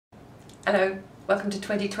Hello, welcome to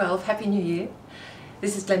 2012. Happy New Year.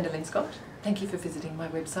 This is Glenda Lynn Scott. Thank you for visiting my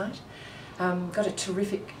website. Got a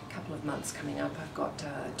terrific couple of months coming up. I've got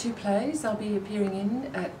 2 plays I'll be appearing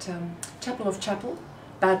in at Chapel of Chapel.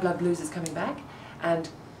 Bad Blood Blues is coming back, and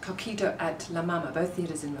Coquito at La Mama, both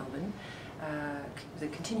theatres in Melbourne. The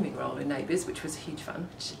continuing role in Neighbours, which was huge fun,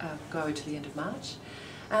 which go to the end of March.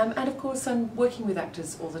 And of course I'm working with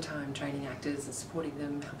actors all the time, training actors and supporting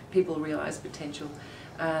them, helping people realise potential.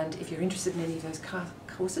 And if you're interested in any of those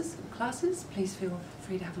classes, please feel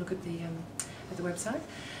free to have a look at the website.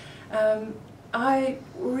 I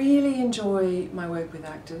really enjoy my work with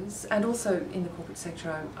actors, and also in the corporate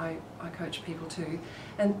sector I coach people too.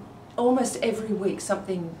 And almost every week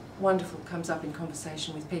something wonderful comes up in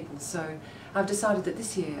conversation with people, so I've decided that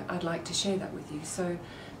this year I'd like to share that with you. So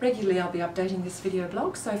regularly I'll be updating this video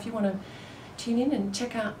blog, so if you want to tune in and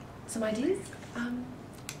check out some ideas,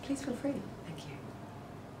 please feel free.